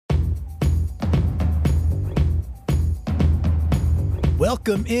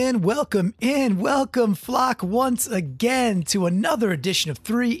Welcome welcome flock once again to another edition of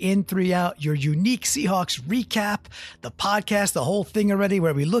 3 In, 3 Out, your unique Seahawks recap, the podcast, the whole thing already,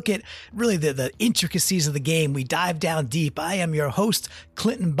 where we look at really the intricacies of the game. We dive down deep. I am your host,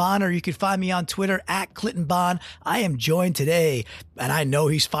 Clinton Bonner. You can find me on Twitter at Clinton Bon. I am joined today, and I know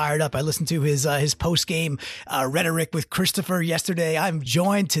he's fired up. I listened to his post-game rhetoric with Christopher yesterday. I'm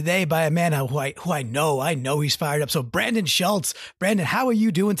joined today by a man who I know he's fired up. So Brandon Schultz. Brandon, how are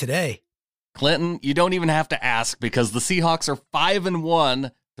you doing today? Clinton, you don't even have to ask because the Seahawks are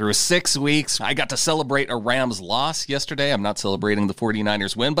 5-1 through 6 weeks. I got to celebrate a Rams loss yesterday. I'm not celebrating the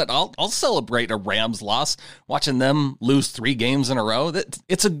 49ers win, but I'll celebrate a Rams loss, watching them lose 3 games in a row.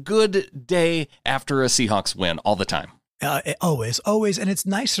 It's a good day after a Seahawks win all the time. Always. And it's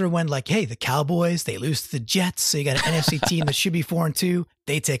nicer when, like, hey, the Cowboys, they lose to the Jets. So you got an NFC team that should be 4-2.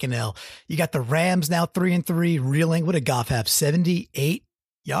 They take an L. You got the Rams now 3-3, reeling. What did Goff have? 78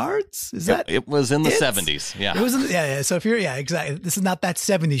 yards? Is that it? Was in the 70s. Yeah. It was yeah. So if you're, exactly. This is not that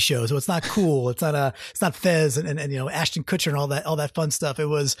 70s show. So it's not cool. It's not Fez and Ashton Kutcher and all that fun stuff. It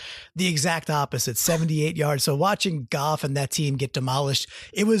was the exact opposite, 78 yards. So watching Goff and that team get demolished,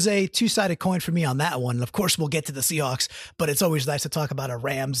 it was a two-sided coin for me on that one. And of course we'll get to the Seahawks, but it's always nice to talk about a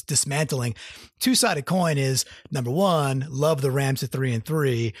Rams dismantling. Two-sided coin is, number one, love the Rams at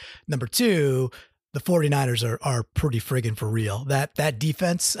 3-3. Number two, the 49ers are pretty friggin' for real. That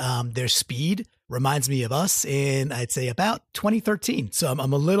defense, their speed reminds me of us in, I'd say, about 2013. So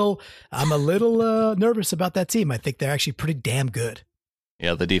I'm a little nervous about that team. I think they're actually pretty damn good.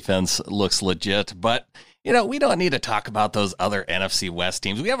 Yeah, the defense looks legit, but we don't need to talk about those other NFC West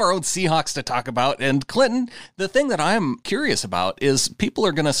teams. We have our own Seahawks to talk about. And Clinton, the thing that I'm curious about is people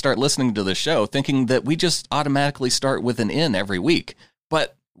are going to start listening to the show thinking that we just automatically start with an in every week.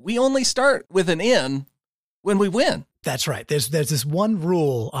 But we only start with an in when we win. That's right. There's this one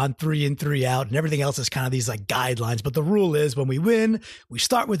rule on 3 In, 3 Out, and everything else is kind of these like guidelines. But the rule is when we win, we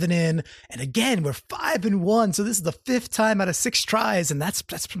start with an in. And again, we're 5-1. So this is the 5th time out of 6 tries, and that's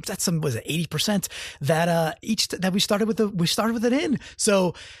some, was it 80% that we started with an in.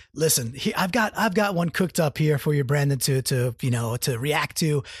 So listen, I've got one cooked up here for you, Brandon, to react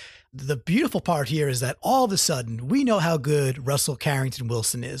to. The beautiful part here is that all of a sudden we know how good Russell Carrington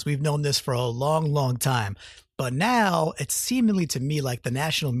Wilson is. We've known this for a long, long time. But now it's seemingly to me like the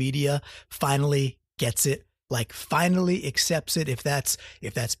national media finally gets it, like finally accepts it. If that's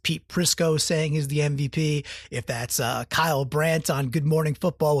Pete Prisco saying he's the MVP, if that's Kyle Brandt on Good Morning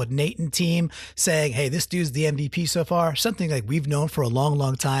Football with Nate and team saying, hey, this dude's the MVP so far, something like we've known for a long,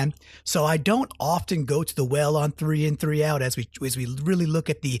 long time. So I don't often go to the well on 3 In, 3 Out as we really look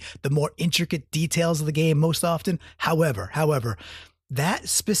at the more intricate details of the game most often. However, that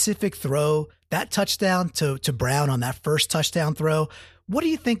specific throw, that touchdown to Brown on that first touchdown throw, what do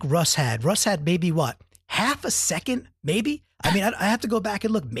you think Russ had? Russ had maybe what? Half a second, maybe? I mean, I have to go back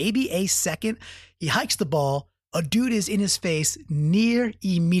and look. Maybe a second. He hikes the ball. A dude is in his face near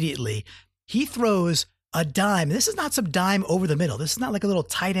immediately. He throws a dime. This is not some dime over the middle. This is not like a little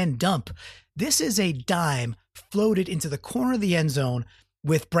tight end dump. This is a dime floated into the corner of the end zone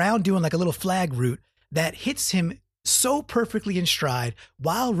with Brown doing like a little flag route that hits him so perfectly in stride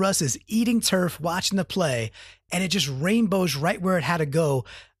while Russ is eating turf, watching the play, and it just rainbows right where it had to go.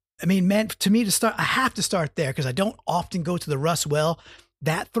 I mean, man, to me to start, I have to start there because I don't often go to the Russ well.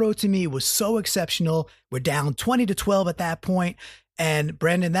 That throw to me was so exceptional. We're down 20-12 at that point. And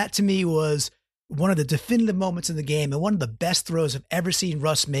Brandon, that to me was one of the definitive moments in the game and one of the best throws I've ever seen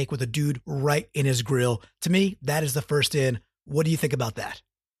Russ make with a dude right in his grill. To me, that is the first in. What do you think about that?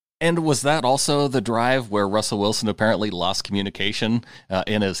 And was that also the drive where Russell Wilson apparently lost communication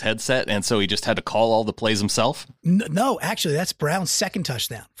in his headset, and so he just had to call all the plays himself? No, actually, that's Brown's second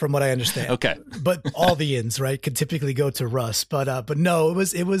touchdown, from what I understand. Okay, but all the ins, right, could typically go to Russ. But no,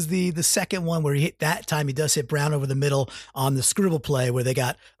 it was the second one where he hit that time. He does hit Brown over the middle on the scribble play where they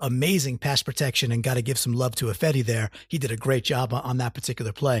got amazing pass protection, and got to give some love to Ifedi there. He did a great job on that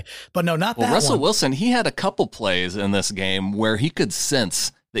particular play. But no, not that one. Russell Wilson, he had a couple plays in this game where he could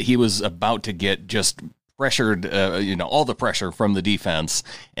sense that he was about to get just pressured, all the pressure from the defense,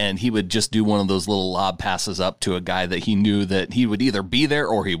 and he would just do one of those little lob passes up to a guy that he knew that he would either be there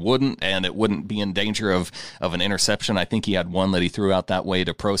or he wouldn't, and it wouldn't be in danger of an interception. I think he had one that he threw out that way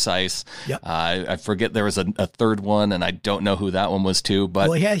to Procise. Yep. I forget there was a third one, and I don't know who that one was to. But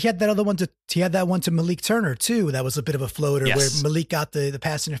well, he had that other one he had that one to Malik Turner too. That was a bit of a floater where Malik got the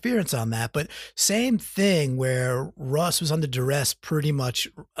pass interference on that. But same thing where Russ was under duress pretty much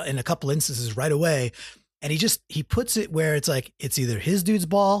in a couple instances right away. And he puts it where it's like, it's either his dude's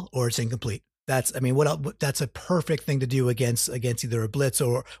ball or it's incomplete. I mean, what else? That's a perfect thing to do against either a blitz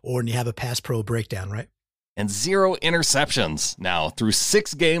or when you have a pass pro breakdown, right? And 0 interceptions now through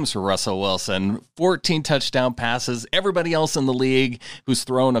 6 games for Russell Wilson, 14 touchdown passes. Everybody else in the league who's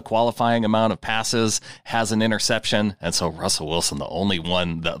thrown a qualifying amount of passes has an interception. And so Russell Wilson, the only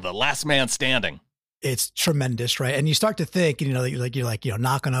one, the last man standing. It's tremendous, right? And you start to think, you're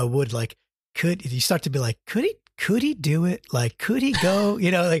knocking on wood, like, you start to be like, could he do it? Like, could he go?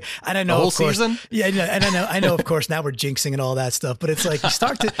 I don't know. The whole of course, season? Yeah, and I know. Of course, now we're jinxing and all that stuff. But it's like you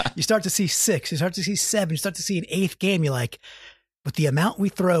start to see 6, you start to see 7, you start to see an 8th game. You're like, with the amount we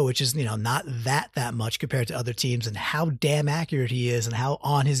throw, which is not that much compared to other teams, and how damn accurate he is, and how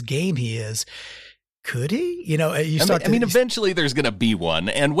on his game he is. Could he? Eventually there's going to be one.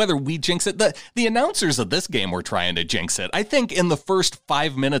 And whether we jinx it, the announcers of this game were trying to jinx it. I think in the first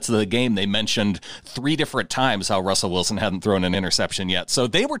 5 minutes of the game, they mentioned 3 different times how Russell Wilson hadn't thrown an interception yet. So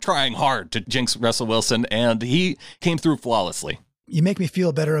they were trying hard to jinx Russell Wilson, and he came through flawlessly. You make me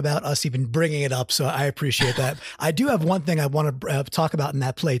feel better about us even bringing it up, so I appreciate that. I do have one thing I want to talk about in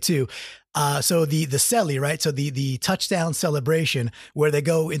that play too. So the celly, right? So the touchdown celebration where they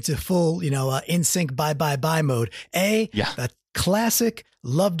go into full, in sync, bye mode. That classic,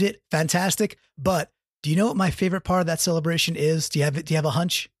 loved it, fantastic. But do you know what my favorite part of that celebration is? Do you have a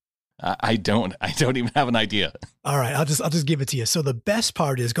hunch? I don't even have an idea. All right, I'll just give it to you. So the best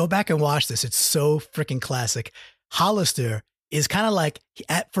part is, go back and watch this. It's so freaking classic. Hollister is kind of like,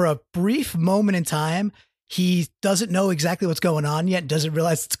 for a brief moment in time, he doesn't know exactly what's going on yet, doesn't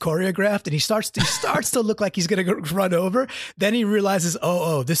realize it's choreographed, and he starts to look like he's going to run over. Then he realizes,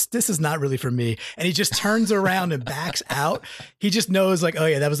 this is not really for me. And he just turns around and backs out. He just knows, like, oh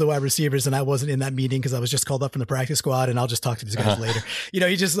yeah, that was the wide receivers, and I wasn't in that meeting because I was just called up from the practice squad, and I'll just talk to these guys later.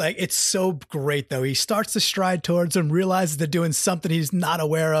 He just, like, it's so great though. He starts to stride towards them, realizes they're doing something he's not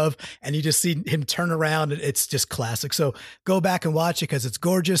aware of, and you just see him turn around, and it's just classic. So go back and watch it because it's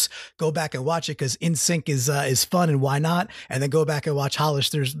gorgeous. Go back and watch it because In Sync is fun, and why not? And then go back and watch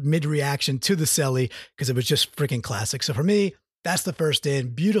Hollister's mid reaction to the celly because it was just freaking classic. So for me, that's the first in.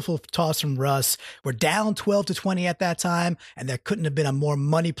 Beautiful toss from Russ. We're down 12-20 at that time, and there couldn't have been a more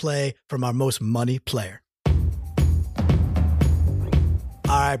money play from our most money player.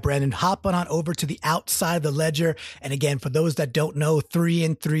 All right, Brandon, hop on over to the outside of the ledger. And again, for those that don't know, 3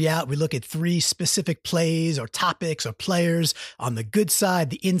 in, 3 out, we look at 3 specific plays or topics or players on the good side,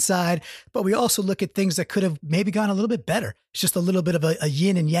 the inside, but we also look at things that could have maybe gone a little bit better. It's just a little bit of a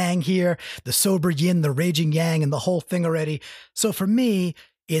yin and yang here, the sober yin, the raging yang, and the whole thing already. So for me,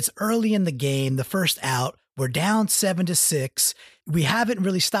 it's early in the game, the first out. We're down 7-6. We haven't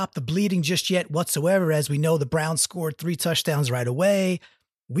really stopped the bleeding just yet whatsoever. As we know, the Browns scored 3 touchdowns right away.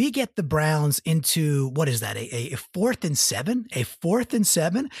 We get the Browns into, what is that, a 4th and 7? A 4th and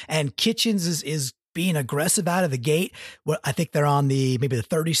 7? And Kitchens is being aggressive out of the gate. Well, I think they're on maybe the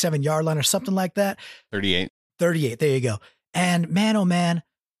 37-yard line or something like that. 38. There you go. And man, oh man,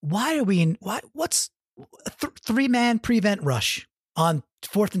 what's a 3-man prevent rush on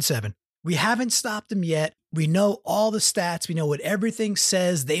 4th and 7? We haven't stopped them yet. We know all the stats. We know what everything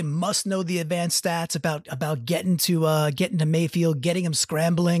says. They must know the advanced stats about getting to Mayfield, getting him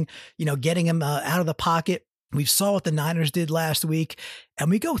scrambling, getting him out of the pocket. We saw what the Niners did last week, and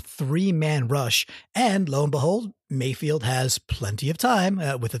we go 3-man rush. And lo and behold, Mayfield has plenty of time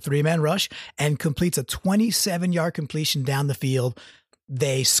with a 3-man rush and completes a 27-yard completion down the field.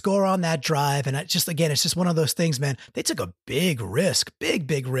 They score on that drive. And it's just one of those things, man. They took a big risk,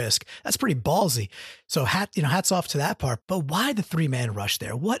 big risk. That's pretty ballsy. So hats off to that part. But why the 3-man rush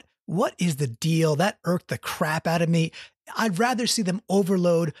there? What is the deal? That irked the crap out of me. I'd rather see them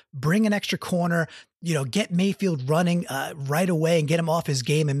overload, bring an extra corner, get Mayfield running right away and get him off his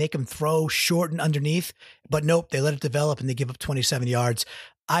game and make him throw short and underneath. But nope, they let it develop and they give up 27 yards.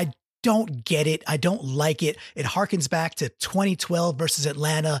 I don't get it. I don't like it. It harkens back to 2012 versus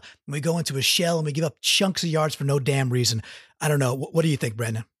Atlanta. We go into a shell and we give up chunks of yards for no damn reason. I don't know. What do you think,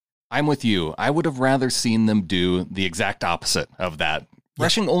 Brandon? I'm with you. I would have rather seen them do the exact opposite of that.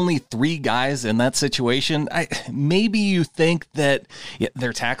 Rushing only 3 guys in that situation, maybe you think that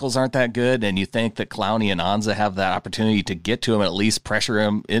their tackles aren't that good, and you think that Clowney and Anza have that opportunity to get to him and at least pressure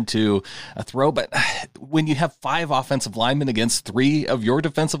him into a throw. But when you have 5 offensive linemen against 3 of your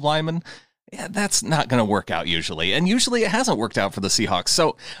defensive linemen, that's not going to work out usually. And usually it hasn't worked out for the Seahawks.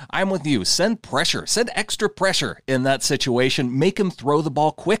 So I'm with you. Send pressure. Send extra pressure in that situation. Make him throw the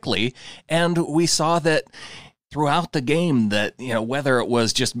ball quickly. And we saw that throughout the game that, whether it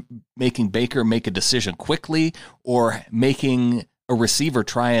was just making Baker make a decision quickly or making a receiver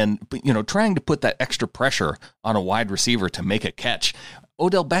trying to put that extra pressure on a wide receiver to make a catch,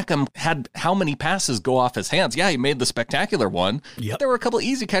 Odell Beckham had how many passes go off his hands? Yeah, he made the spectacular one. Yep. But there were a couple of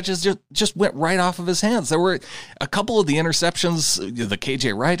easy catches just went right off of his hands. There were a couple of the interceptions, the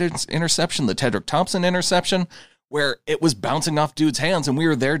KJ Wright interception, the Tedrick Thompson interception, where it was bouncing off dudes' hands and we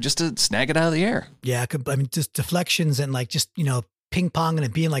were there just to snag it out of the air. Yeah, I mean, just deflections and like just, ping pong and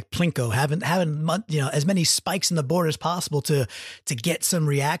it being like Plinko, having as many spikes in the board as possible to get some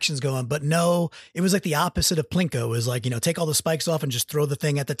reactions going. But no, it was like the opposite of Plinko. It was like, take all the spikes off and just throw the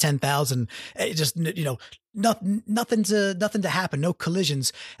thing at the 10,000. It just, nothing to happen. No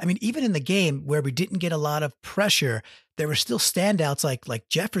collisions. I mean, even in the game where we didn't get a lot of pressure, there were still standouts like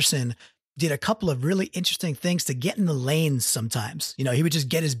Jefferson did a couple of really interesting things to get in the lanes sometimes. He would just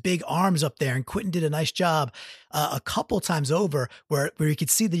get his big arms up there, and Quentin did a nice job a couple times over where you could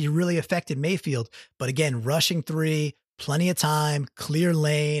see that he really affected Mayfield. But again, rushing 3, plenty of time, clear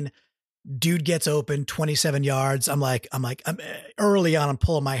lane, dude gets open, 27 yards. I'm early on, I'm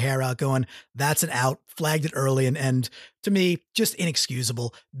pulling my hair out going, that's an out, flagged it early. And to me, just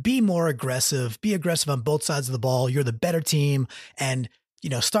inexcusable. Be more aggressive, be aggressive on both sides of the ball. You're the better team. And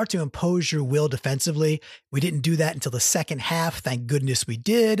start to impose your will defensively. We didn't do that until the second half. Thank goodness we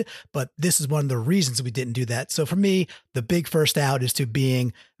did. But this is one of the reasons we didn't do that. So for me, the big first out is to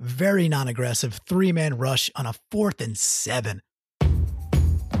being very non-aggressive, 3-man rush on a 4th and 7.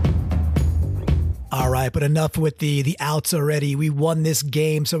 All right, but enough with the outs already. We won this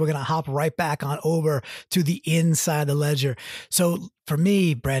game, so we're going to hop right back on over to the inside the ledger. So for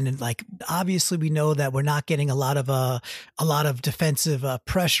me, Brandon, like obviously we know that we're not getting a lot of defensive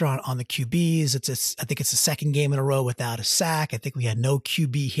pressure on the QBs. I think it's the second game in a row without a sack. I think we had no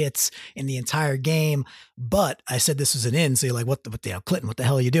QB hits in the entire game. But I said this was an in, so you're like, what Clinton, what the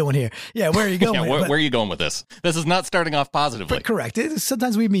hell are you doing here? Yeah, where are you going? Where are you going with this? This is not starting off positively. Correct.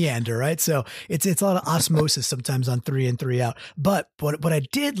 Sometimes we meander, right? So it's a lot of osmosis sometimes on 3 and 3 out. But what I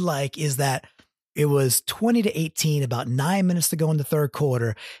did like is that it was 20-18, about 9 minutes to go in the third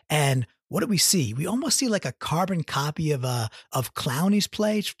quarter. And what do we see? We almost see like a carbon copy of Clowney's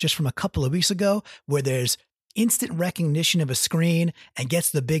play just from a couple of weeks ago, where there's instant recognition of a screen and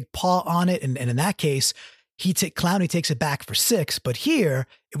gets the big paw on it. And in that case, Clowney takes it back for 6. But here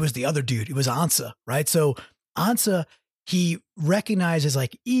it was the other dude. It was Ansah, right? So Ansah, he recognizes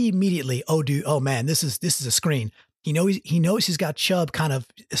like immediately, oh man, this is a screen. He knows he's got Chubb kind of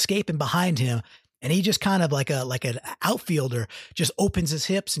escaping behind him. And he just kind of like an outfielder just opens his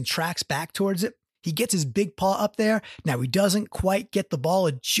hips and tracks back towards it. He gets his big paw up there. Now he doesn't quite get the ball.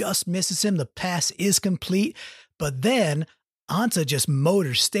 It just misses him. The pass is complete. But then Ansah just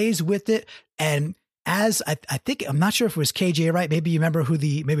motors, stays with it. And as I think, I'm not sure if it was KJ Wright. Maybe you remember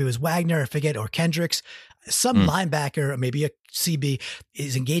maybe it was Wagner, I forget, or Kendricks. Some linebacker, maybe a CB,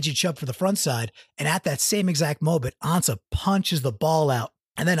 is engaging Chubb for the front side. And at that same exact moment, Ansah punches the ball out.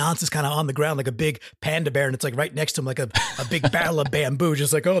 And then Ansah's kind of on the ground like a big panda bear, and it's like right next to him like a big barrel of bamboo,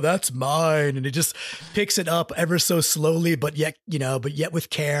 just like, oh, that's mine. And he just picks it up ever so slowly, but yet with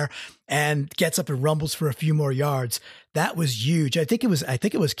care, and gets up and rumbles for a few more yards. That was huge. I think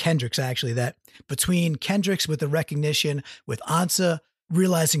it was Kendricks actually, that between Kendricks with the recognition, with Ansah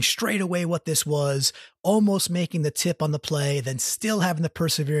realizing straight away what this was, almost making the tip on the play, then still having the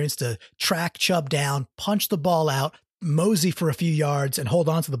perseverance to track Chubb down, punch the ball out, mosey for a few yards and hold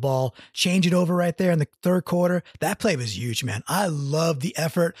on to the ball, change it over right there in the third quarter. That play was huge, man. I love the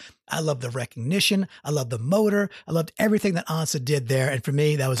effort. I love the recognition. I love the motor. I loved everything that Ansah did there. And for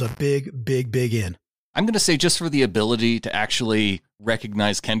me, that was a big, big, big in. I'm going to say, just for the ability to actually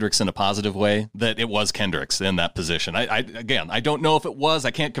recognize Kendricks in a positive way, that it was Kendricks in that position. I don't know if it was.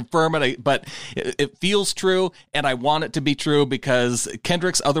 I can't confirm it, but it feels true, and I want it to be true because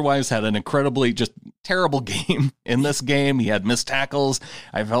Kendricks otherwise had an incredibly just terrible game in this game. He had missed tackles.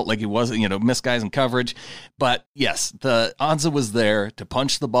 I felt like he wasn't, missed guys in coverage. But yes, the Ansah was there to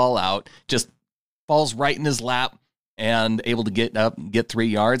punch the ball out, just falls right in his lap, and able to get up, get 3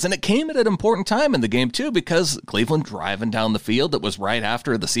 yards. And it came at an important time in the game, too, because Cleveland driving down the field. It was right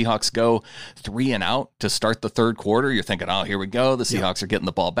after the Seahawks go 3 and out to start the third quarter. You're thinking, oh, here we go. The Seahawks are getting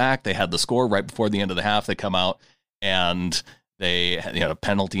the ball back. They had the score right before the end of the half. They come out and they had a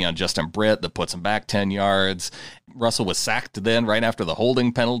penalty on Justin Britt that puts him back 10 yards. Russell was sacked then right after the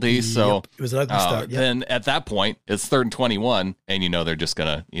holding penalty. So it was an ugly start. Then at that point, it's 3rd and 21, and they're just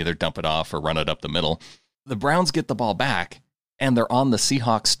going to either dump it off or run it up the middle. The Browns get the ball back, and they're on the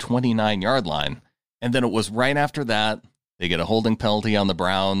Seahawks 29-yard line. And then it was right after that, they get a holding penalty on the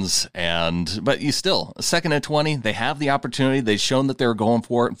Browns. But you still, 2nd and 20, they have the opportunity. They've shown that they're going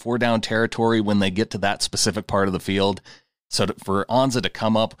for it in 4-down territory when they get to that specific part of the field. So for Ansah to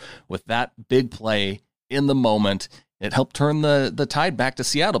come up with that big play in the moment, it helped turn the tide back to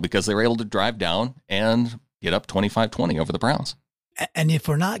Seattle because they were able to drive down and get up 25-20 over the Browns. And if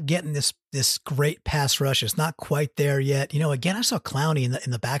we're not getting this great pass rush, it's not quite there yet. Again, I saw Clowney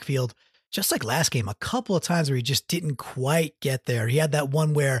in the backfield, just like last game, a couple of times where he just didn't quite get there. He had that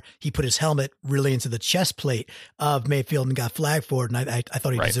one where he put his helmet really into the chest plate of Mayfield and got flagged for it. And I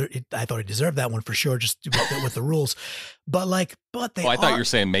thought he deserved that one for sure, just with the rules. But they. I thought you were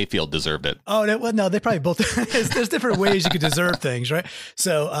saying Mayfield deserved it. Oh no, they probably both. There's different ways you could deserve things, right?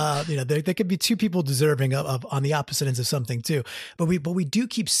 So there could be two people deserving of on the opposite ends of something too. But we do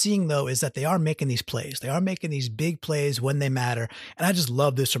keep seeing though is that they are making these plays. They are making these big plays when they matter, and I just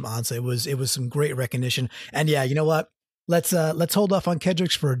love this from Ansah. It was some great recognition, and yeah, you know what? Let's hold off on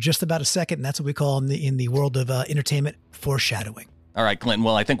Kendricks for just about a second, and that's what we call in the world of entertainment foreshadowing. All right, Clinton.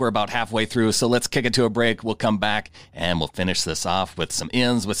 Well, I think we're about halfway through, so let's kick it to a break. We'll come back and we'll finish this off with some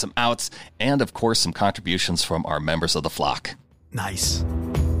ins, with some outs, and of course, some contributions from our members of the flock. Nice.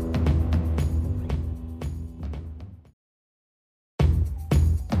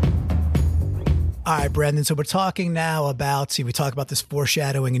 All right, Brendan. So we're talking now about, we talk about this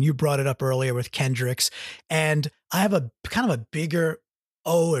foreshadowing, and you brought it up earlier with Kendricks, and I have a kind of a bigger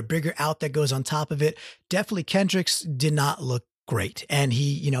bigger out that goes on top of it. Definitely Kendricks did not look great. And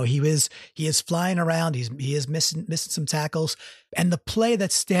he is flying around. He is missing some tackles. And the play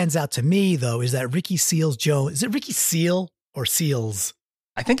that stands out to me though, is that Ricky Seals-Jones. Is it Ricky Seal or Seals?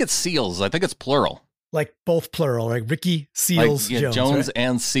 I think it's Seals. I think it's plural. Like both plural, like Ricky Seals-Jones. Jones right?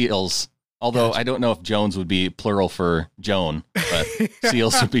 and Seals. Although gotcha. I don't know if Jones would be plural for Joan, but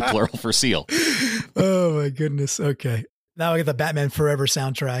Seals would be plural for Seal. Oh my goodness. Okay. Now I get the Batman Forever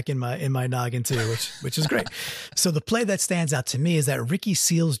soundtrack in my noggin too, which is great. So the play that stands out to me is that Ricky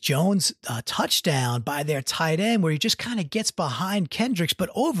Seals-Jones touchdown by their tight end, where he just kind of gets behind Kendricks. But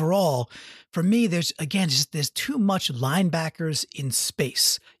overall, for me, there's too much linebackers in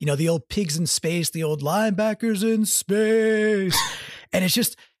space. The old pigs in space, the old linebackers in space, and it's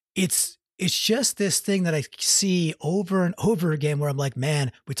just this thing that I see over and over again, where I'm like,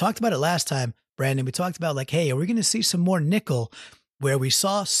 man, we talked about it last time. Brandon, we talked about hey, are we going to see some more nickel? Where we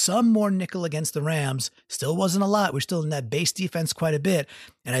saw some more nickel against the Rams, still wasn't a lot. We're still in that base defense quite a bit.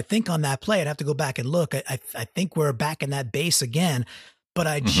 And I think on that play, I'd have to go back and look. I think we're back in that base again. But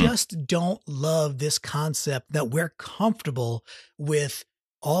I just don't love this concept that we're comfortable with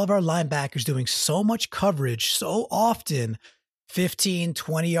all of our linebackers doing so much coverage so often, 15,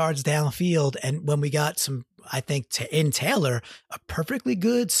 20 yards downfield. And when we got some, I think in Taylor, a perfectly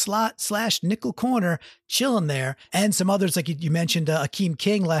good slot / nickel corner chilling there, and some others like you mentioned, Akeem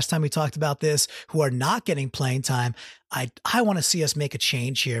King last time we talked about this, who are not getting playing time. I want to see us make a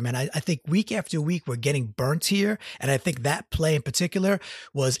change here, man. I think week after week we're getting burnt here, and I think that play in particular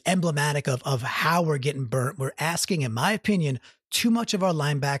was emblematic of how we're getting burnt. We're asking, in my opinion, too much of our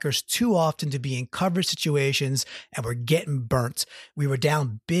linebackers too often to be in coverage situations, and we're getting burnt. We were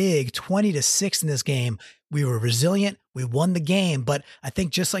down big 20-6 in this game. We were resilient. We won the game. But I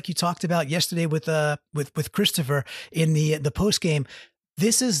think just like you talked about yesterday with Christopher in the post game,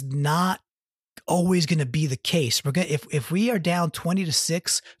 this is not always going to be the case. We're going if we are down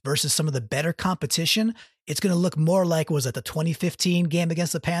 20-6 versus some of the better competition, it's going to look more like, was it the 2015 game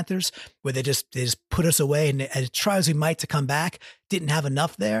against the Panthers, where they just put us away, and as try as we might to come back, didn't have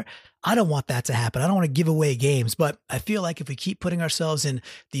enough there. I don't want that to happen. I don't want to give away games, but I feel like if we keep putting ourselves in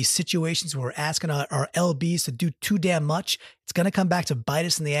these situations where we're asking our LBs to do too damn much, it's going to come back to bite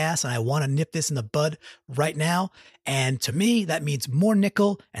us in the ass. And I want to nip this in the bud right now. And to me, that means more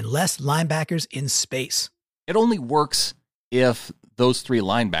nickel and less linebackers in space. It only works if those three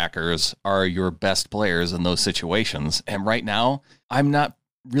linebackers are your best players in those situations. And right now, I'm not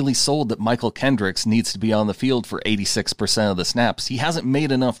really sold that Michael Kendricks needs to be on the field for 86% of the snaps. He hasn't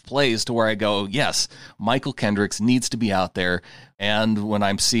made enough plays to where I go, yes, Michael Kendricks needs to be out there. And when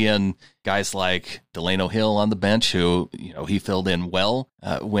I'm seeing guys like Delano Hill on the bench, who, he filled in well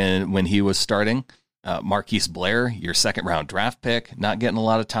when he was starting, Marquise Blair, your second round draft pick, not getting a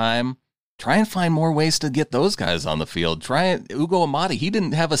lot of time. Try and find more ways to get those guys on the field. Ugo Amadi, he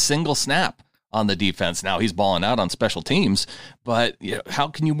didn't have a single snap on the defense. Now he's balling out on special teams, but how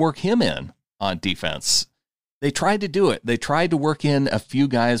can you work him in on defense? They tried to do it. They tried to work in a few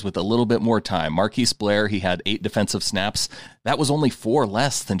guys with a little bit more time. Marquise Blair, he had 8 defensive snaps. That was only 4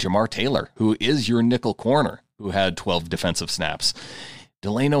 less than Jamar Taylor, who is your nickel corner, who had 12 defensive snaps.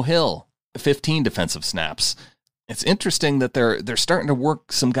 Delano Hill, 15 defensive snaps. It's interesting that they're starting to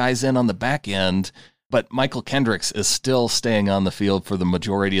work some guys in on the back end, but Michael Kendricks is still staying on the field for the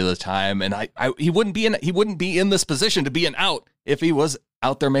majority of the time, and he wouldn't be in this position to be an out if he was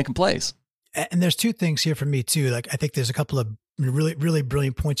out there making plays. And there's two things here for me too. Like, I think there's a couple of really, really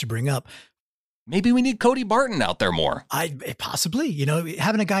brilliant points to bring up. Maybe we need Cody Barton out there more. Possibly,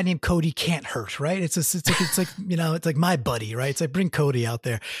 having a guy named Cody can't hurt, right? It's like it's like my buddy, right? It's like, bring Cody out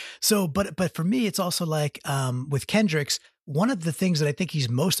there. So, but for me, it's also like with Kendricks, one of the things that I think he's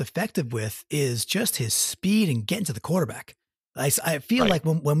most effective with is just his speed and getting to the quarterback. I feel like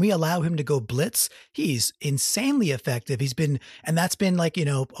when we allow him to go blitz, he's insanely effective. And that's been like,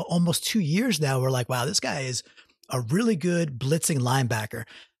 almost 2 years now. We're like, wow, this guy is a really good blitzing linebacker.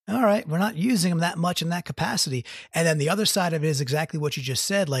 All right, we're not using him that much in that capacity. And then the other side of it is exactly what you just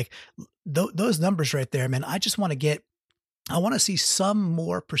said. Like those numbers right there, man, I want to see some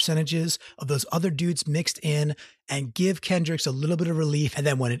more percentages of those other dudes mixed in and give Kendricks a little bit of relief. And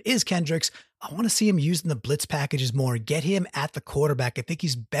then when it is Kendricks, I want to see him using the blitz packages more, get him at the quarterback. I think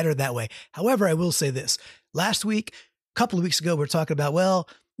he's better that way. However, I will say this. Last week, a couple of weeks ago, we were talking about, well,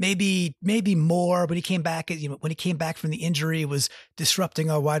 maybe more, but he came back, when he came back from the injury, it was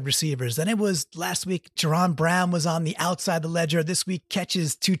disrupting our wide receivers. Then it was last week, Jerron Brown was on the outside of the ledger. This week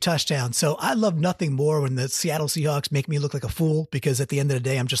catches 2 touchdowns. So I love nothing more when the Seattle Seahawks make me look like a fool, because at the end of the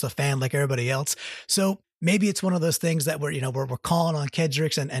day, I'm just a fan like everybody else. So maybe it's one of those things that we're calling on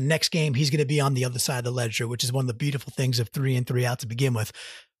Kendricks, and next game, he's going to be on the other side of the ledger, which is one of the beautiful things of 3 and 3 out to begin with.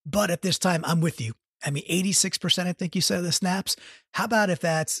 But at this time, I'm with you. I mean, 86%, I think you said, of the snaps. How about if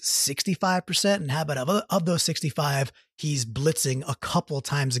that's 65%? And how about of those 65, he's blitzing a couple of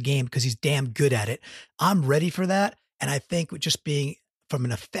times a game because he's damn good at it. I'm ready for that. And I think with just being from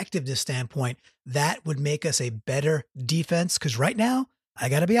an effectiveness standpoint, that would make us a better defense. Because right now, I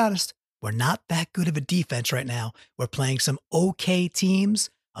got to be honest, we're not that good of a defense right now. We're playing some okay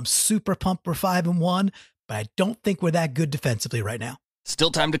teams. I'm super pumped we're 5-1, but I don't think we're that good defensively right now.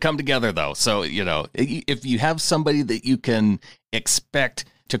 Still time to come together, though. So, if you have somebody that you can expect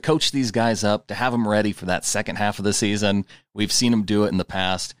to coach these guys up, to have them ready for that second half of the season, we've seen him do it in the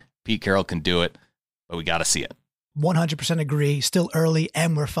past. Pete Carroll can do it, but we got to see it. 100% agree. Still early,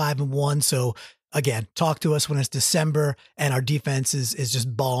 and we're 5-1. So, again, talk to us when it's December and our defense is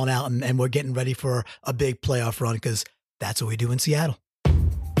just balling out and we're getting ready for a big playoff run, because that's what we do in Seattle.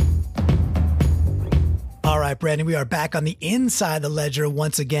 All right, Brandon, we are back on the inside the ledger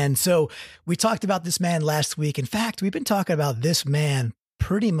once again. So we talked about this man last week. In fact, we've been talking about this man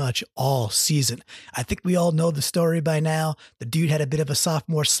pretty much all season. I think we all know the story by now. The dude had a bit of a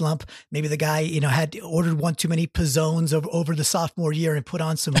sophomore slump. Maybe the guy, had ordered one too many pizzones over the sophomore year and put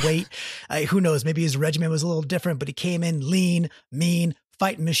on some weight. Who knows? Maybe his regimen was a little different, but he came in lean, mean.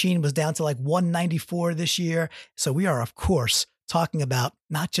 Fighting machine was down to like 194 this year. So we are, of course, talking about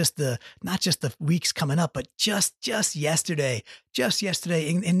not just the weeks coming up, but just yesterday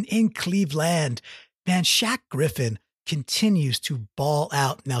in Cleveland, man, Shaq Griffin continues to ball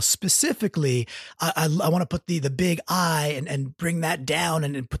out. Now, specifically, I want to put the big I and bring that down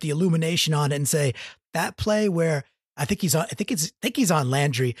and put the illumination on it and say that play where I think he's on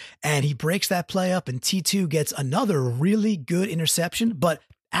Landry, and he breaks that play up, and T2 gets another really good interception. But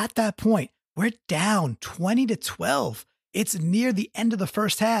at that point, we're down 20-12. It's near the end of the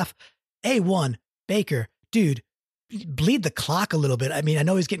first half. A1, Baker, dude, bleed the clock a little bit. I mean, I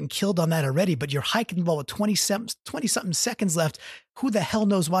know he's getting killed on that already, but you're hiking the ball with 20-something seconds left. Who the hell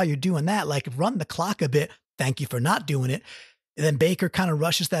knows why you're doing that? Like, run the clock a bit. Thank you for not doing it. And then Baker kind of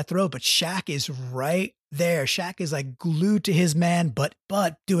rushes that throw, but Shaq is right there. Shaq is like glued to his man, but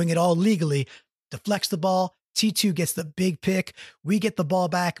doing it all legally. Deflects the ball. T2 gets the big pick. We get the ball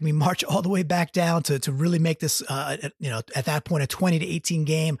back, and we march all the way back down to really make this, at that point, a 20-18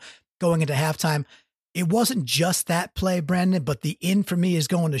 game going into halftime. It wasn't just that play, Brandon, but the in for me is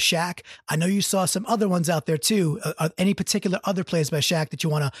going to Shaq. I know you saw some other ones out there too. Any particular other plays by Shaq that you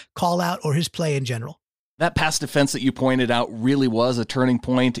want to call out, or his play in general? That pass defense that you pointed out really was a turning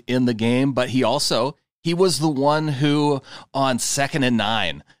point in the game, but he was the one who, on 2nd and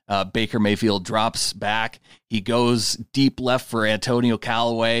 9, Baker Mayfield drops back. He goes deep left for Antonio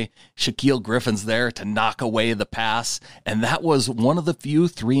Callaway. Shaquille Griffin's there to knock away the pass. And that was one of the few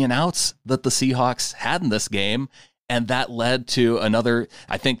 3-and-outs that the Seahawks had in this game. And that led to another,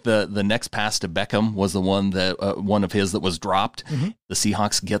 I think the next pass to Beckham was the one of his that was dropped. Mm-hmm. The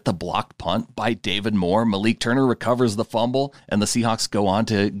Seahawks get the blocked punt by David Moore. Malik Turner recovers the fumble, and the Seahawks go on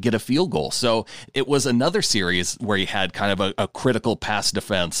to get a field goal. So it was another series where he had kind of a critical pass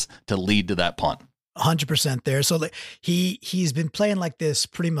defense to lead to that punt. 100% there. So he's been playing like this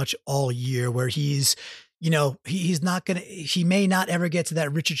pretty much all year, where he may not ever get to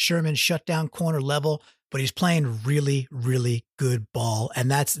that Richard Sherman shutdown corner level, but he's playing really, really good ball.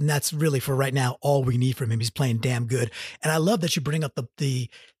 And that's really, for right now, all we need from him. He's playing damn good. And I love that you bring up the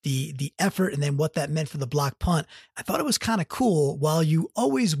effort and then what that meant for the block punt. I thought it was kind of cool. While you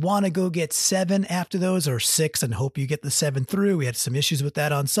always want to go get 7 after those, or 6, and hope you get the 7 through. We had some issues with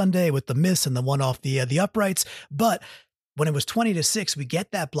that on Sunday with the miss and the one off the uprights. But when it was 20-6, we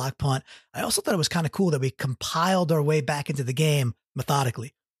get that block punt. I also thought it was kind of cool that we compiled our way back into the game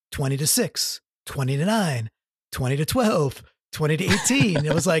methodically. 20-6, 20-9, 20-12, 20-18.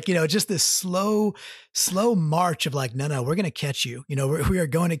 It was like, just this slow march of like, no, we're going to catch you. We are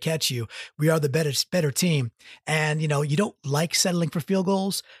going to catch you. We are the better team. And, you don't like settling for field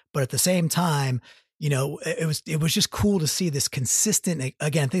goals, but at the same time, it was just cool to see this consistent,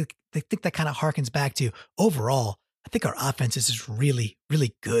 again, I think that kind of harkens back to overall, I think our offense is just really,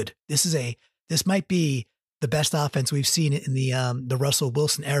 really good. This might be the best offense we've seen in the Russell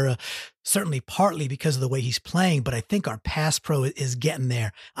Wilson era, certainly partly because of the way he's playing, but I think our pass pro is getting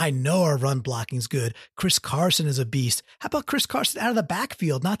there. I know our run blocking is good. Chris Carson is a beast. How about Chris Carson out of the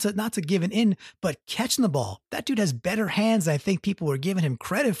backfield? Not to give it in, but catching the ball. That dude has better hands than I think people were giving him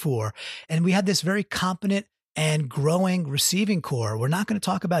credit for. And we had this very competent and growing receiving core. We're not going to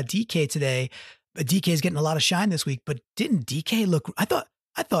talk about DK today, but DK is getting a lot of shine this week, but didn't DK look, I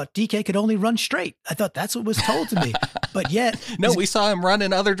thought DK could only run straight. I thought that's what was told to me, but yet no, we saw him run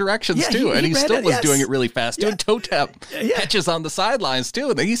in other directions too. And he still was doing it really fast, doing toe tap catches on the sidelines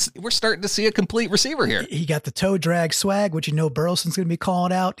too. We're starting to see a complete receiver here. He got the toe drag swag, which Burleson's going to be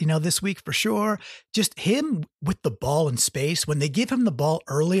calling out, this week for sure. Just him with the ball in space. When they give him the ball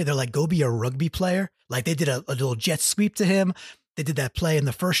earlier, they're like, go be a rugby player. Like they did a little jet sweep to him. They did that play in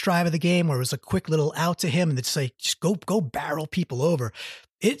the first drive of the game where it was a quick little out to him and they'd say, just go barrel people over.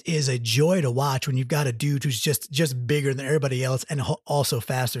 It is a joy to watch when you've got a dude who's just bigger than everybody else and also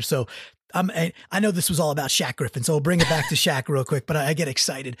faster. So I know this was all about Shaq Griffin, so we'll bring it back to Shaq real quick, but I get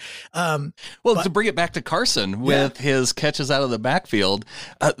excited. To bring it back to Carson with his catches out of the backfield,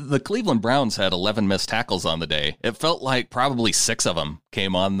 the Cleveland Browns had 11 missed tackles on the day. It felt like probably 6 of them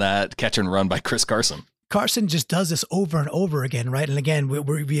came on that catch and run by Chris Carson. Carson just does this over and over again, right? And again,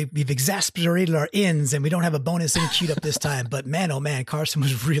 we've exasperated our ins and we don't have a bonus in queued up this time. But man, oh man, Carson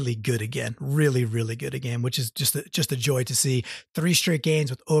was really good again. Really, really good again, which is just a joy to see. 3 straight games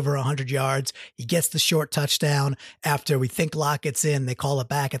with over 100 yards. He gets the short touchdown after we think Locke gets in. They call it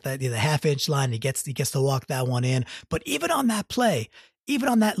back at the half-inch line. He gets to walk that one in. But even on that play, even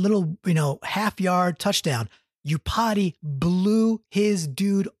on that little, half-yard touchdown, Upati blew his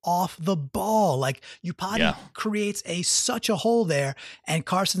dude off the ball. Like Upati creates such a hole there, and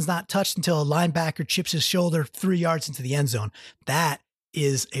Carson's not touched until a linebacker chips his shoulder 3 yards into the end zone. That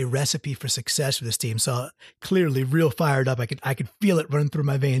is a recipe for success for this team. So clearly real fired up. I could feel it running through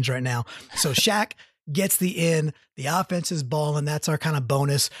my veins right now. So Shaq gets the in, the offense is balling. That's our kind of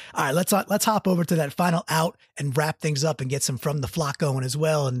bonus. All right, let's hop over to that final out and wrap things up and get some from the flock going as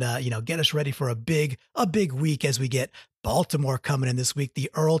well. And, get us ready for a big week as we get Baltimore coming in this week,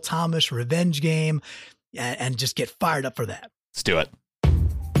 the Earl Thomas revenge game, and just get fired up for that. Let's do it.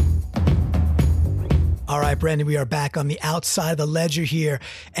 All right, Brandon, we are back on the outside of the ledger here.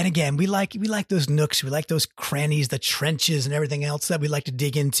 And again, we like those nooks. We like those crannies, the trenches and everything else that we like to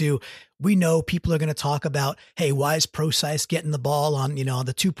dig into. We know people are going to talk about, hey, why is Procise getting the ball on, the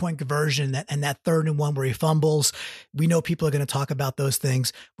 2-point conversion and that 3rd and 1 where he fumbles? We know people are going to talk about those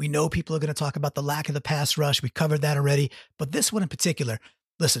things. We know people are going to talk about the lack of the pass rush. We covered that already. But this one in particular,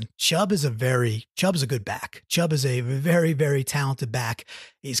 listen, Chubb is a good back. Chubb is a very, very talented back.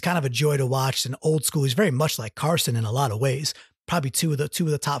 He's kind of a joy to watch and old school. He's very much like Carson in a lot of ways. Probably two of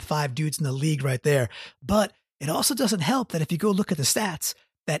the top 5 dudes in the league right there. But it also doesn't help that if you go look at the stats,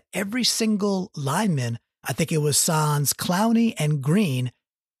 that every single lineman, I think it was Sans, Clowney, and Green,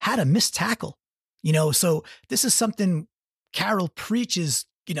 had a missed tackle. So this is something Carroll preaches,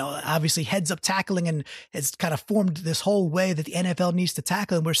 obviously heads up tackling, and has kind of formed this whole way that the NFL needs to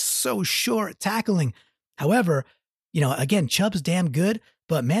tackle. And we're so sure at tackling. However, again, Chubb's damn good,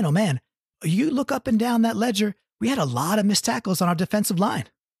 but man, oh man, you look up and down that ledger, we had a lot of missed tackles on our defensive line.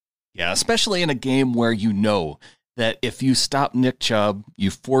 Yeah, especially in a game where that if you stop Nick Chubb,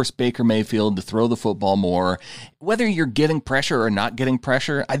 you force Baker Mayfield to throw the football more. Whether you're getting pressure or not getting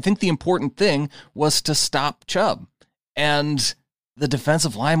pressure, I think the important thing was to stop Chubb. And the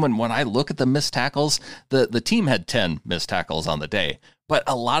defensive lineman, when I look at the missed tackles, the team had 10 missed tackles on the day, but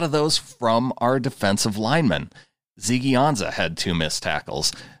a lot of those from our defensive linemen. Ziggy Ansah had 2 missed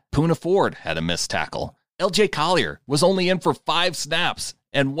tackles. Poona Ford had a missed tackle. LJ Collier was only in for 5 snaps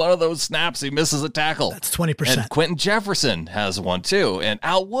And one of those snaps, he misses a tackle. That's 20%. And Quentin Jefferson has one too. And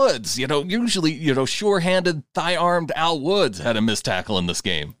Al Woods, usually, sure-handed, thigh-armed Al Woods had a missed tackle in this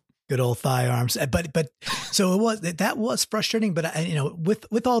game. Good old thigh arms. But so that was frustrating. But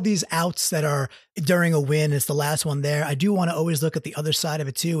with all these outs that are during a win, it's the last one there. I do want to always look at the other side of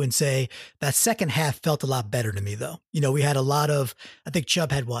it too and say that second half felt a lot better to me though. We had a lot of, I think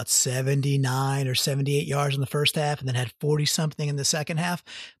Chubb had 79 or 78 yards in the first half and then had 40 something in the second half.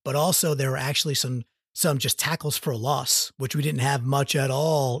 But also there were actually some just tackles for a loss, which we didn't have much at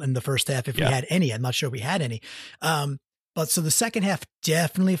all in the first half. If we had any, I'm not sure we had any. But so the second half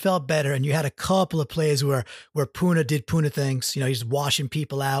definitely felt better. And you had a couple of plays where Puna did Puna things, he's washing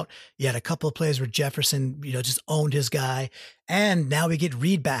people out. You had a couple of plays where Jefferson, just owned his guy. And now we get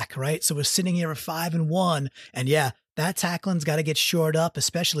Reed back, right? So we're sitting here at 5-1. And yeah, that tackling's got to get shored up,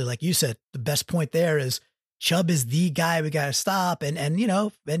 especially like you said, the best point there is Chubb is the guy we got to stop.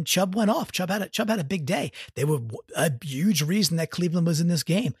 And Chubb went off. Chubb had a big day. They were a huge reason that Cleveland was in this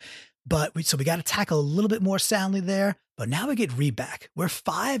game. But we got to tackle a little bit more soundly there. But now we get Reed back. We're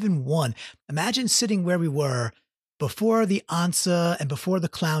 5-1. Imagine sitting where we were before the Ansah and before the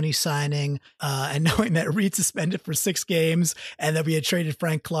Clowney signing, and knowing that Reed suspended for 6 games and that we had traded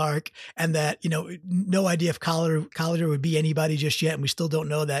Frank Clark and that, no idea if Collier would be anybody just yet. And we still don't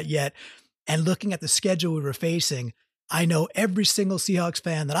know that yet. And looking at the schedule we were facing, I know every single Seahawks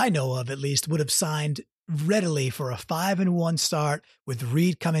fan that I know of, at least, would have signed readily for a 5-1 start with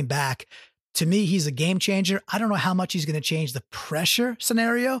Reed coming back. To me, he's a game changer. I don't know how much he's going to change the pressure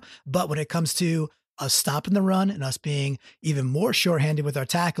scenario, but when it comes to us stopping the run and us being even more shorthanded with our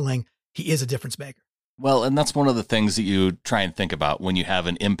tackling, he is a difference maker. Well, and that's one of the things that you try and think about when you have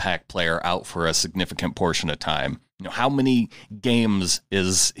an impact player out for a significant portion of time. How many games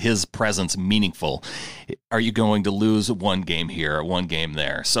is his presence meaningful? Are you going to lose one game here, one game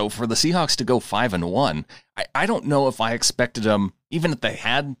there? So for the Seahawks to go 5-1, I don't know if I expected them, even if they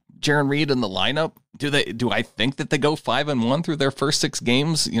had Jarran Reed in the lineup. Do I think that they go 5-1 through their first 6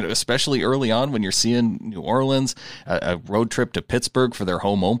 games? Especially early on when you're seeing New Orleans, a road trip to Pittsburgh for their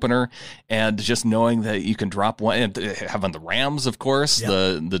home opener, and just knowing that you can drop one, and having the Rams, of course,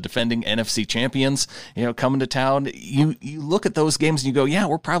 the defending NFC champions, coming to town. You look at those games and you go, yeah,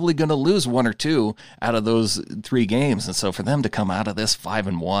 we're probably going to lose 1 or 2 out of those 3 games. And so for them to come out of this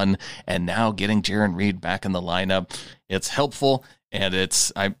 5-1 and now getting Jarran Reed back in the lineup, it's helpful. And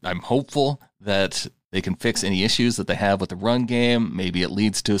I'm hopeful that they can fix any issues that they have with the run game. Maybe it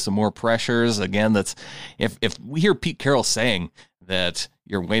leads to some more pressures. Again, that's if we hear Pete Carroll saying that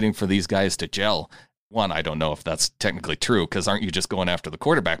you're waiting for these guys to gel. One, I don't know if that's technically true, because aren't you just going after the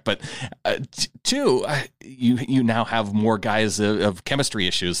quarterback? But 2, you now have more guys of chemistry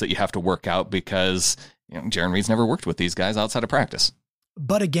issues that you have to work out because Jarran Reed's never worked with these guys outside of practice.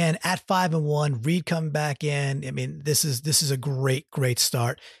 But again, at 5-1, Reed coming back in. I mean, this is a great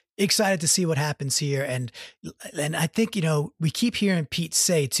start. Excited to see what happens here. And I think, we keep hearing Pete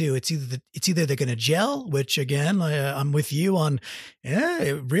say too, it's either they're going to gel, which again, I'm with you on,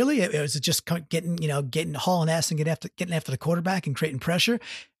 really, it was just getting hauling ass and getting after the quarterback and creating pressure.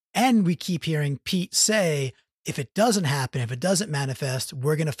 And we keep hearing Pete say, if it doesn't happen, if it doesn't manifest,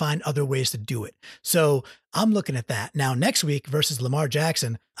 we're going to find other ways to do it. So I'm looking at that. Now, next week versus Lamar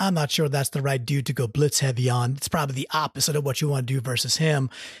Jackson, I'm not sure that's the right dude to go blitz heavy on. It's probably the opposite of what you want to do versus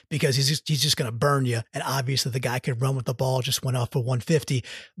him, because he's just going to burn you. And obviously the guy could run with the ball, just went off for 150.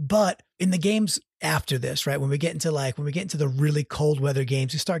 But in the games after this, right, when we get into the really cold weather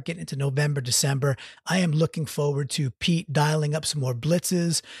games, we start getting into November, December, I am looking forward to Pete dialing up some more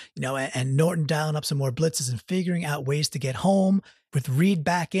blitzes, and Norton dialing up some more blitzes and figuring out ways to get home. With Reed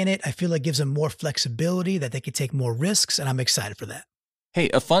back in it, I feel like gives them more flexibility, that they could take more risks, and I'm excited for that. Hey,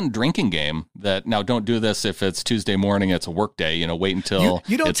 a fun drinking game that now don't do this if it's Tuesday morning, it's a work day, wait until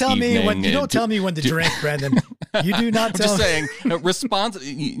you don't it's tell evening. Me when tell me when to drink, Brendan. You do not tell I'm just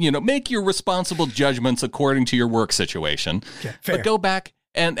saying, make your responsible judgments according to your work situation. Okay, fair. But go back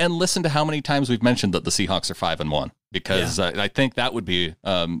and listen to how many times we've mentioned that the Seahawks are 5-1, because I think that would be,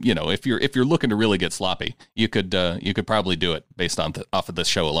 if you're looking to really get sloppy, you could probably do it based on off of this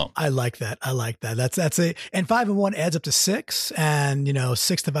show alone. I like that. That's a, and 5-1 adds up to 6, and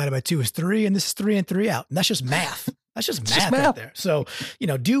 6 divided by 2 is 3, and this is 3 and 3 out. And that's just math. That's just math out there. So,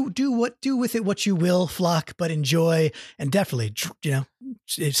 do with it what you will, flock, but enjoy, and definitely,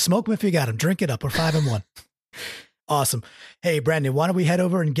 smoke them if you got them. Drink it up. We're 5-1. Awesome. Hey, Brandon, why don't we head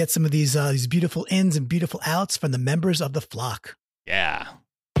over and get some of these beautiful ins and beautiful outs from the members of the flock? Yeah.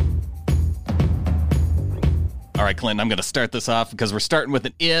 All right, Clinton, I'm going to start this off because we're starting with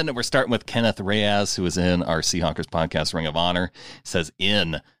an in, and we're starting with Kenneth Reyes, who is in our Seahawkers podcast, Ring of Honor. He says,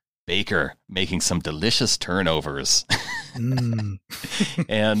 in Baker making some delicious turnovers.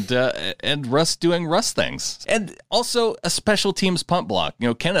 and Russ doing Russ things, and also a special teams punt block. You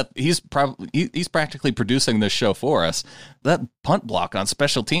know, Kenneth, he's practically producing this show for us. That punt block on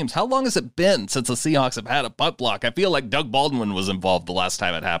special teams. How long has it been since the Seahawks have had a punt block? I feel like Doug Baldwin was involved the last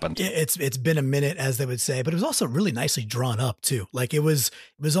time it happened. It's been a minute, as they would say, but it was also really nicely drawn up too. Like it was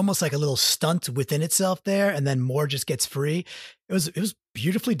almost like a little stunt within itself there, and then more just gets free. It was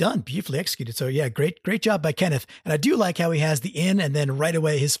beautifully done, beautifully executed. So yeah, great job by Kenneth. And I do like how he has the in, and then right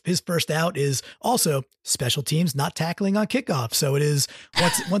away his first out is also special teams not tackling on kickoff. So it is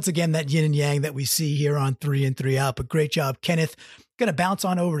once again that yin and yang that we see here on 3 and 3 out. But great job, Kenneth. Going to bounce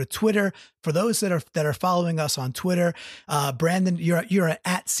on over to Twitter. For those that are following us on Twitter, Brandon, you're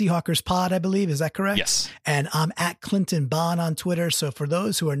at Seahawkers Pod, I believe. Is that correct? Yes. And I'm at Clinton Bond on Twitter. So for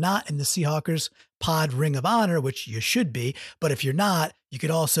those who are not in the Seahawkers Pod Ring of Honor, which you should be, but if you're not, you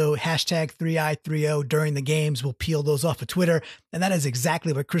could also hashtag 3i30 during the games. We'll peel those off of Twitter. And that is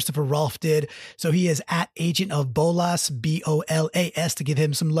exactly what Christopher Rolfe did. So he is at Agent of Bolas, Bolas, to give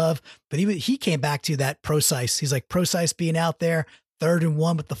him some love. But he came back to that Procise. He's like, Procise being out there, 3rd and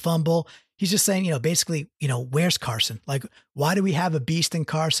 1 with the fumble. He's just saying, basically, where's Carson? Like, why do we have a beast in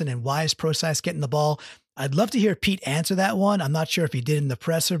Carson, and why is Procise getting the ball? I'd love to hear Pete answer that one. I'm not sure if he did in the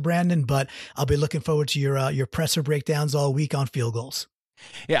presser, Brandon, but I'll be looking forward to your presser breakdowns all week on field goals.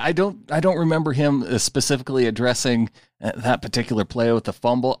 Yeah, I don't remember him specifically addressing that particular play with the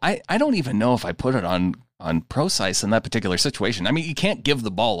fumble. I don't even know if I put it on Procise in that particular situation. I mean, you can't give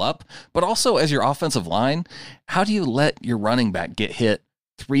the ball up, but also as your offensive line, how do you let your running back get hit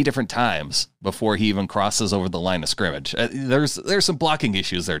 3 different times before he even crosses over the line of scrimmage? There's some blocking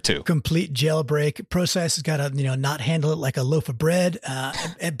issues there too. Complete jailbreak. Procise has got to not handle it like a loaf of bread.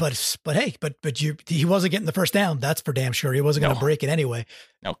 But he wasn't getting the first down. That's for damn sure. He wasn't going to break it anyway.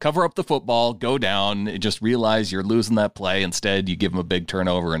 Now cover up the football, go down, just realize you're losing that play. Instead, you give him a big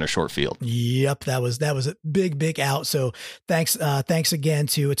turnover in a short field. Yep, that was a big out. So thanks again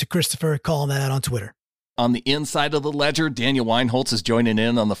to Christopher calling that out on Twitter. On the inside of the ledger, Daniel Weinholtz is joining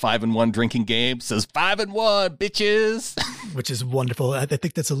in on the 5-1 drinking game. Says 5-1, bitches. Which is wonderful. I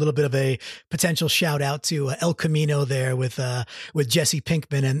think that's a little bit of a potential shout out to El Camino there with Jesse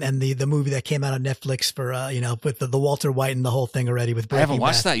Pinkman and the movie that came out on Netflix for with the Walter White and the whole thing already with Breaking I haven't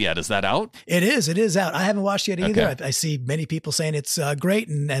watched that yet. Is that out? It is out. I haven't watched it yet either. Okay. I see many people saying it's great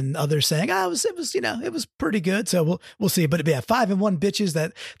and others saying it was pretty good. So we'll see. But yeah, 5-1 bitches.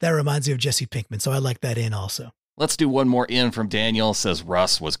 That reminds me of Jesse Pinkman. So I like that in also. Let's do one more in from Daniel. Says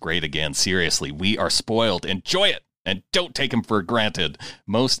Russ was great again. Seriously, we are spoiled. Enjoy it and don't take him for granted.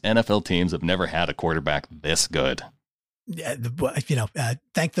 Most NFL teams have never had a quarterback this good. Yeah,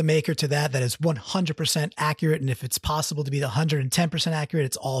 thank the maker to that. That is 100% accurate. And if it's possible to be 110% accurate,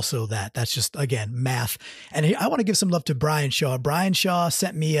 it's also that. That's just, again, math. And I want to give some love to Brian Shaw. Brian Shaw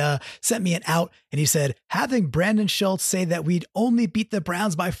sent me an out, and he said, having Brandon Schultz say that we'd only beat the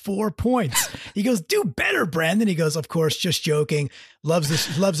Browns by 4 points. He goes, do better, Brandon. He goes, of course, just joking. Loves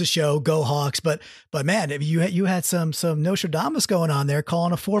the show. Go Hawks. But man, you had some Nostradamus going on there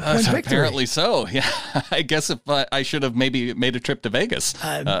calling a 4-point victory. Apparently so. Yeah. I guess if I should have maybe made a trip to Vegas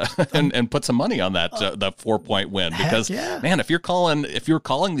and put some money on that 4-point win, because man, if you're calling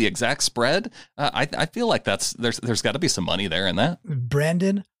the exact spread, I feel like there's got to be some money there in that.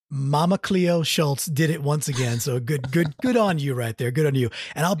 Brandon Mama Cleo Schultz did it once again. So good on you right there. Good on you.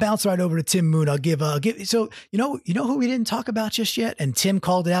 And I'll bounce right over to Tim Moon. I'll give, so, you know who we didn't talk about just yet? And Tim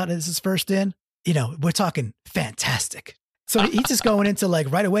called it out as his first in, we're talking fantastic. So he's just going into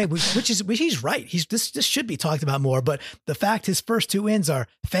like right away, which he's right. This should be talked about more, but the fact his first 2 wins are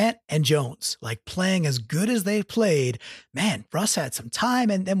Fant and Jones, like playing as good as they've played. Man, Russ had some time,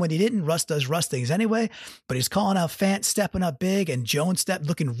 and then when he didn't, Russ does Russ things anyway, but he's calling out Fant stepping up big and Jones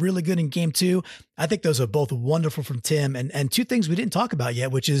looking really good in game 2. I think those are both wonderful from Tim, and 2 things we didn't talk about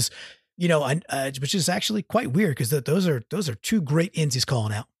yet, which is, which is actually quite weird because those are 2 great ins he's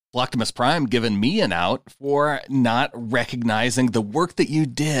calling out. Bloctimus Prime giving me an out for not recognizing the work that you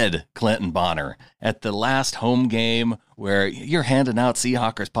did, Clinton Bonner, at the last home game where you're handing out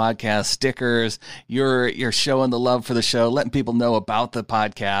Seahawkers podcast stickers, you're showing the love for the show, letting people know about the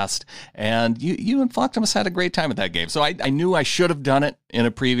podcast, and you and Flocktimus had a great time at that game. So I knew I should have done it in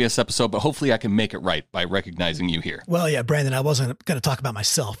a previous episode, but hopefully I can make it right by recognizing you here. Well, yeah, Brandon, I wasn't going to talk about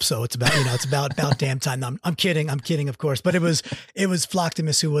myself, so it's about it's about damn time. No, I'm kidding, of course, but it was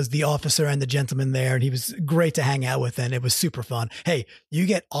Flocktimus who was the officer and the gentleman there, and he was great to hang out with, and it was super fun. Hey, you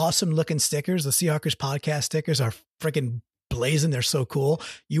get awesome looking stickers. The Seahawkers podcast stickers are freaking blazing. They're so cool.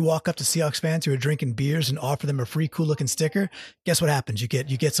 You walk up to Seahawks fans who are drinking beers and offer them a free cool looking sticker. Guess what happens? You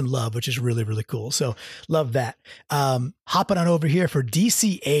get some love, which is really, really cool. So love that. Hopping on over here for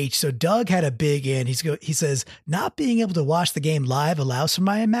DCH. So Doug had a big in. He says, not being able to watch the game live allows for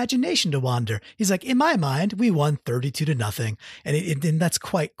my imagination to wander. He's like, in my mind, we won 32-0. And that's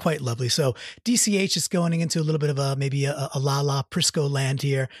quite lovely. So DCH is going into a little bit of maybe a la Prisco land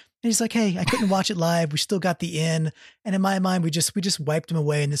here. And he's like, hey, I couldn't watch it live. We still got the in. And in my mind, we just wiped him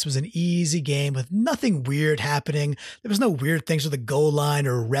away. And this was an easy game with nothing weird happening. There was no weird things with the goal line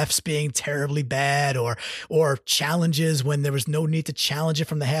or refs being terribly bad or challenges when there was no need to challenge it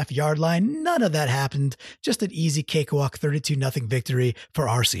from the half-yard line. None of that happened. Just an easy cakewalk 32-0 victory for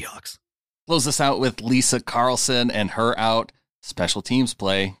our Seahawks. Close this out with Lisa Carlson and her out. Special teams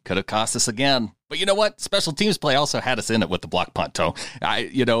play could have cost us again. But you know what? Special teams play also had us in it with the block punt. So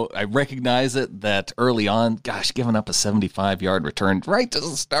I recognize it that early on, gosh, giving up a 75-yard return right to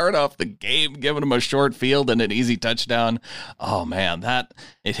start off the game, giving them a short field and an easy touchdown. Oh man,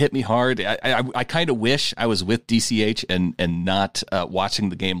 it hit me hard. I kind of wish I was with DCH and not watching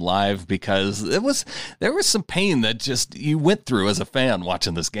the game live, because there was some pain that just you went through as a fan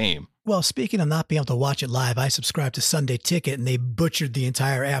watching this game. Well, speaking of not being able to watch it live, I subscribed to Sunday Ticket, and they butchered the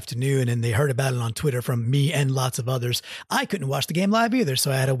entire afternoon, and they heard about it on Twitter from me and lots of others. I couldn't watch the game live either, so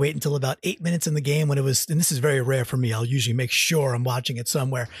I had to wait until about 8 minutes in the game when it was, and this is very rare for me. I'll usually make sure I'm watching it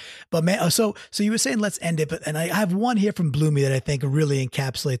somewhere. But man, so you were saying let's end it, and I have one here from Bloomy that I think really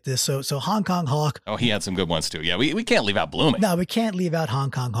encapsulate this. So Hong Kong Hawk. Oh, he had some good ones too. Yeah, we can't leave out Bloomy. No, we can't leave out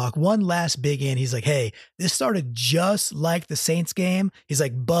Hong Kong Hawk. One last big in. He's like, hey, this started just like the Saints game. He's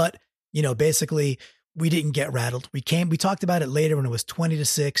like, but basically we didn't get rattled. We talked about it later when it was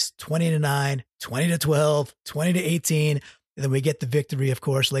 20-6, 20-9, 20-12, 20-18. And then we get the victory, of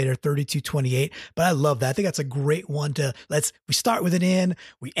course, later, 32-28. But I love that. I think that's a great one we start with an in,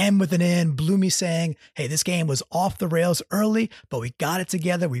 we end with an in. Bloomy saying, hey, this game was off the rails early, but we got it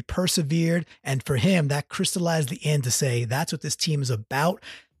together. We persevered. And for him, that crystallized the in to say, that's what this team is about.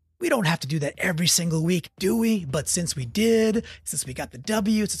 We don't have to do that every single week, do we? But since we did, since we got the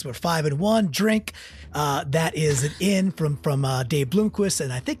W, since we're 5-1, drink. That is an in from Dave Bloomquist,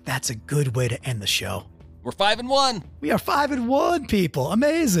 and I think that's a good way to end the show. We're 5-1. We are 5-1, people.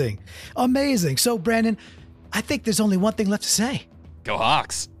 Amazing. So, Brandon, I think there's only one thing left to say. Go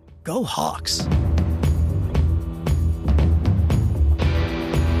Hawks. Go Hawks.